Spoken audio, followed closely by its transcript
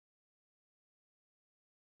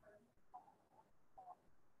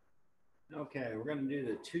Okay, we're going to do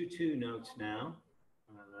the 2-2 notes now.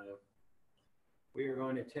 We are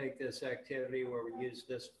going to take this activity where we use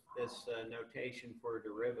this notation for a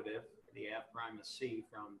derivative, the f prime of c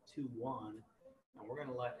from 2-1, and we're going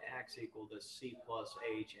to let x equal to c plus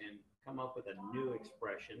h and come up with a new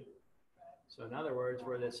expression. So in other words,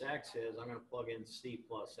 where this x is, I'm going to plug in c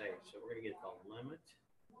plus h. So we're going to get the limit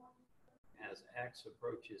as x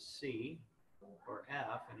approaches c for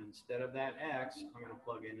f, and instead of that x, I'm going to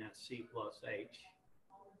plug in that c plus h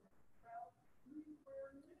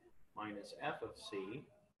minus f of c,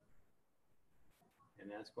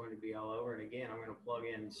 and that's going to be all over. And again, I'm going to plug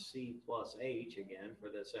in c plus h again for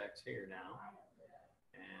this x here now,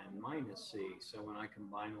 and minus c. So when I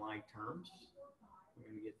combine like terms, I'm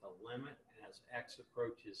going to get the limit as x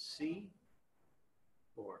approaches c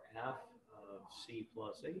for f of c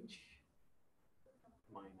plus h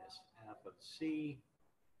minus f of c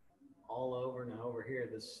all over. Now over here,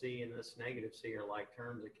 this c and this negative c are like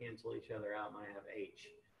terms that cancel each other out, and I have h.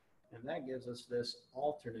 And that gives us this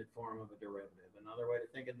alternate form of a derivative. Another way to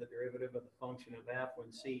think of the derivative of the function of f when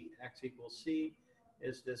x equals c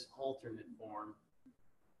is this alternate form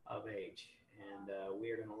of h. And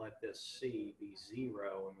we are going to let this c be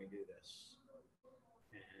 0 when we do this.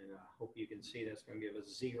 And I hope you can see that's going to give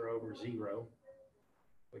us 0 over 0,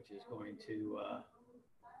 which is going to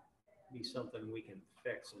be something we can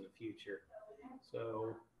fix in the future.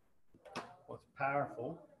 So what's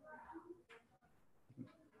powerful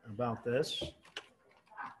about this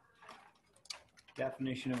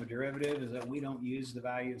definition of a derivative is that we don't use the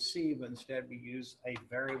value of c, but instead we use a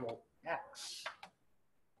variable x.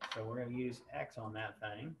 So we're going to use x on that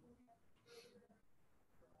thing,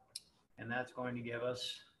 and that's going to give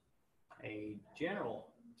us a general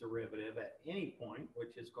derivative at any point,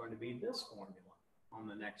 which is going to be this formula on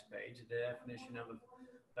the next page. The definition of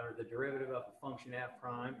the derivative of a function f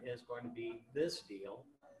prime is going to be this deal,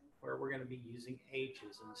 where we're going to be using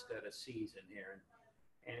h's instead of c's in here.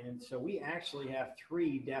 And so we actually have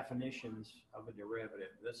 3 definitions of a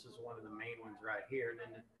derivative. This is one of the main ones right here. And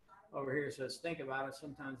then over here it says, think about it.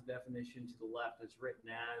 Sometimes the definition to the left is written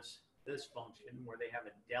as this function, where they have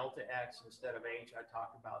a delta x instead of h. I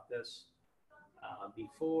talked about this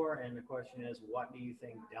before, and the question is, what do you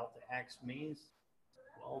think delta x means?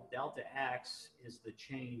 Well, delta x is the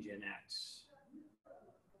change in x.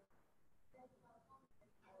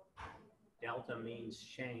 Delta means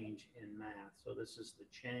change in math. So this is the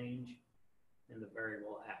change in the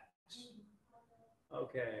variable x.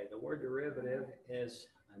 Okay, the word derivative is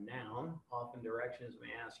a noun. Often directions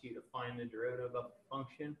may ask you to find the derivative of a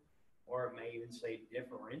function, or it may even say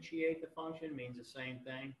differentiate the function, means the same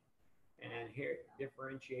thing. And here,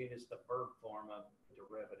 differentiate is the verb form of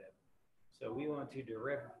derivative. So we want to do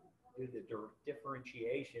the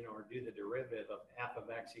differentiation, or do the derivative of f of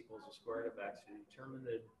x equals the square root of x to determine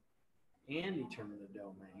the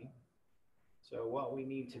domain. So what we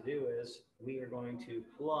need to do is we are going to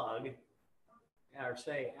plug, or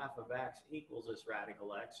say f of x equals this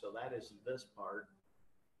radical x, so that is this part.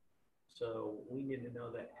 So we need to know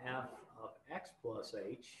that f of x plus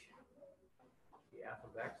h, the f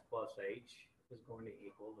of x plus h is going to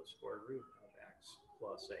equal the square root of x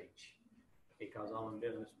plus h, because all I'm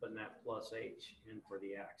doing is putting that plus h in for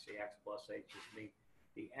the x. The x plus h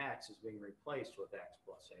the x is being replaced with x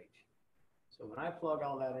plus h. So when I plug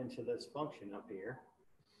all that into this function up here,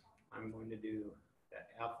 I'm going to do that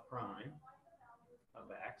f prime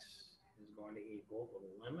of x is going to equal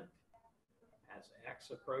the limit as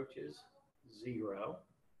x approaches 0.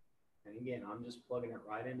 And again, I'm just plugging it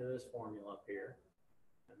right into this formula up here.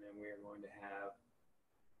 And then we are going to have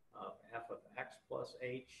f of x plus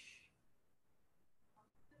h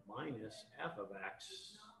minus f of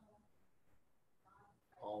x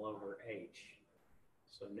all over h.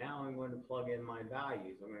 So now I'm going to plug in my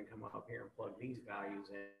values. I'm going to come up here and plug these values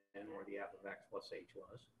in where the f of x plus h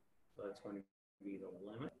was. So that's going to be the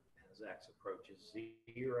limit as x approaches 0.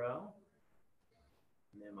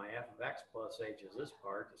 And then my f of x plus h is this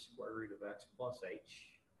part, the square root of x plus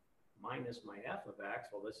h, minus my f of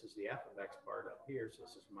x. Well, this is the f of x part up here, so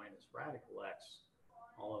this is minus radical x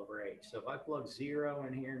all over h. So if I plug 0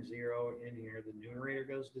 in here and 0 in here, the numerator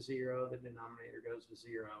goes to 0, the denominator goes to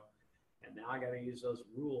 0. And now I got to use those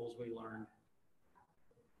rules we learned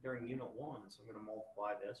during Unit 1. So I'm going to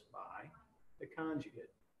multiply this by the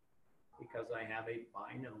conjugate, because I have a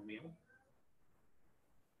binomial.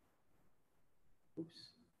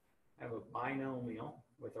 Oops. I have a binomial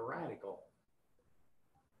with a radical.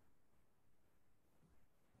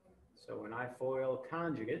 So when I FOIL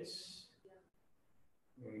conjugates,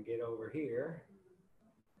 I'm going to get over here.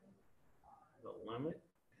 The limit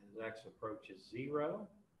as x approaches 0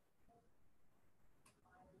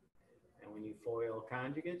 And when you FOIL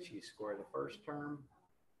conjugates, you square the first term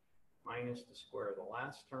minus the square of the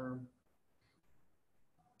last term.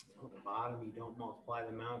 On the bottom, you don't multiply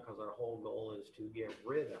them out because our whole goal is to get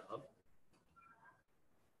rid of.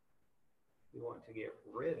 We want to get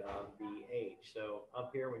rid of the h. So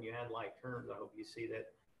up here, when you add like terms, I hope you see that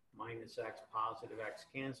minus x, positive x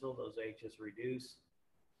cancel. Those h's reduce.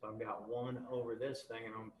 So I've got 1 over this thing,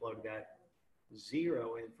 and I'm going to plug that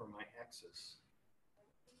 0 in for my x's.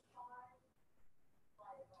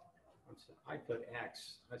 I put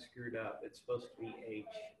x. I screwed up. It's supposed to be h.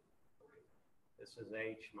 This is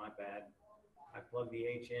h. My bad. I plugged the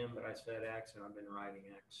h in, but I said x, and I've been writing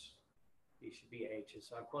x. These should be h's.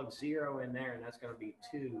 So I plug 0 in there, and that's going to be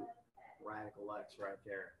 2 radical x right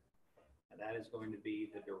there. And that is going to be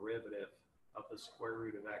the derivative of the square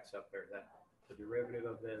root of x up there. That the derivative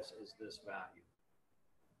of this is this value.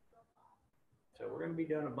 So we're going to be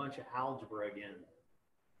doing a bunch of algebra again.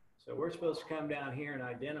 So we're supposed to come down here and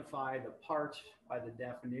identify the parts by the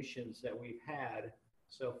definitions that we've had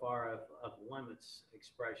so far of limits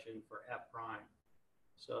expression for f prime.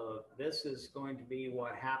 So this is going to be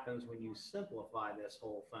what happens when you simplify this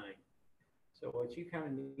whole thing. So what you kind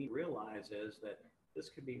of need to realize is that this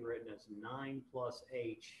could be written as 9 plus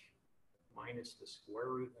h minus the square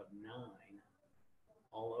root of 9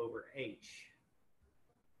 all over h.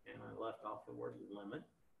 And I left off the word limit.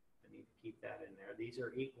 I need to keep that in there. These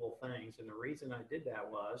are equal things. And the reason I did that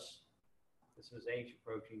was, this is h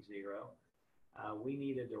approaching 0. We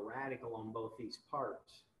needed the radical on both these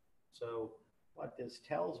parts. So what this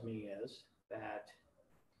tells me is that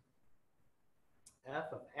f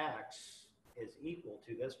of x is equal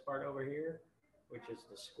to this part over here, which is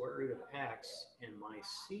the square root of x, and my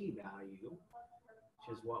c value,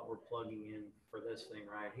 which is what we're plugging in for this thing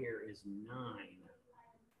right here, is 9.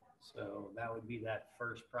 So that would be that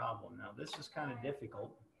first problem. Now this is kind of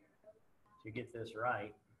difficult to get this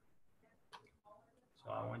right.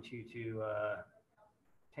 So I want you to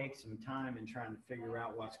take some time in trying to figure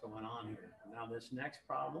out what's going on here. Now this next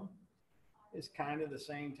problem is kind of the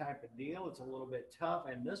same type of deal. It's a little bit tough,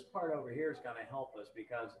 and this part over here is going to help us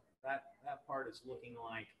because that part is looking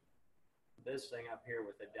like this thing up here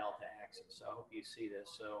with the delta x's. So I hope you see this.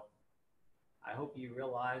 So I hope you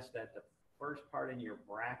realize that the first part in your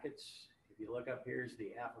brackets, if you look up here, is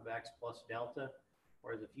the f of x plus delta,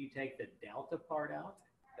 whereas if you take the delta part out,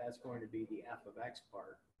 that's going to be the f of x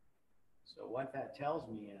part. So what that tells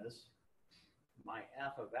me is my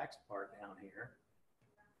f of x part down here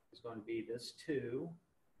is going to be this 2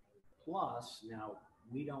 plus, now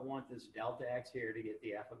we don't want this delta x here to get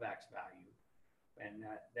the f of x value. And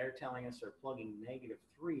they're telling us they're plugging negative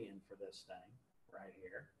 3 in for this thing right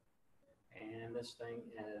here. And this thing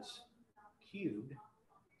is cubed.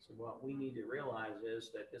 So what we need to realize is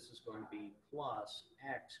that this is going to be plus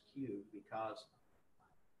x cubed, because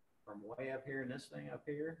from way up here in this thing up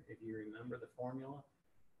here, if you remember the formula,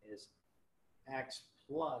 is x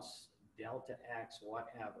plus delta x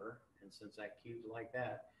whatever. And since that cube's like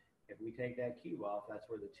that, if we take that cube off, that's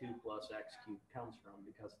where the 2 plus x cubed comes from,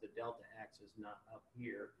 because the delta x is not up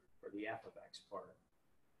here for the f of x part.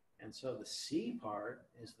 And so the c part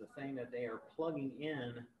is the thing that they are plugging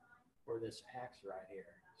in for this x right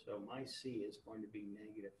here. So my c is going to be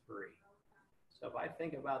negative 3. So if I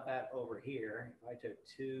think about that over here, if I took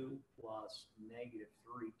 2 plus negative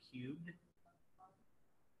 3 cubed,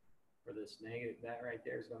 for this negative, that right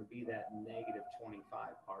there is going to be that negative 25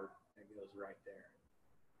 part that goes right there.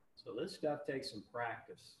 So this stuff takes some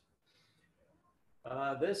practice.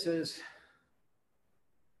 This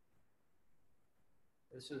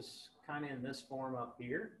is kind of in this form up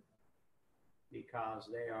here, because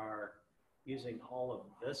they are using all of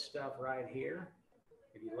this stuff right here.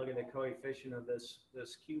 If you look at the coefficient of this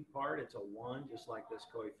cube part, it's a 1, just like this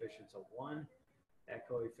coefficient's a 1. That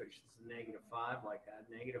coefficient's negative 5, like that,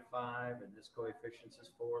 negative 5, and this coefficient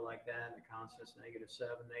is 4, like that, and the constant's negative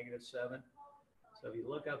 7, negative 7. So if you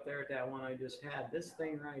look up there at that one I just had, this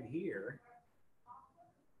thing right here,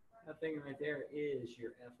 that thing right there is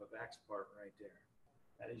your f of x part right there.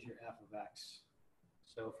 That is your f of x.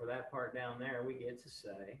 So for that part down there, we get to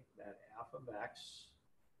say that f of x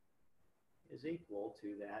is equal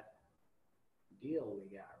to that deal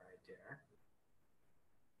we got right there.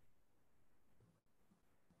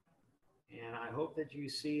 And I hope that you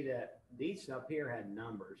see that these up here had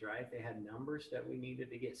numbers, right? They had numbers that we needed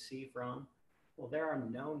to get c from. Well, there are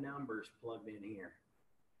no numbers plugged in here.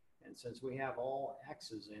 And since we have all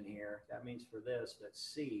x's in here, that means for this that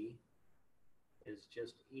c is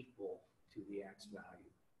just equal to the x value.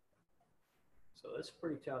 So this is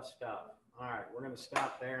pretty tough stuff. All right, we're going to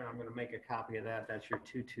stop there, and I'm going to make a copy of that. That's your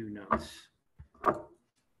 2-2 notes.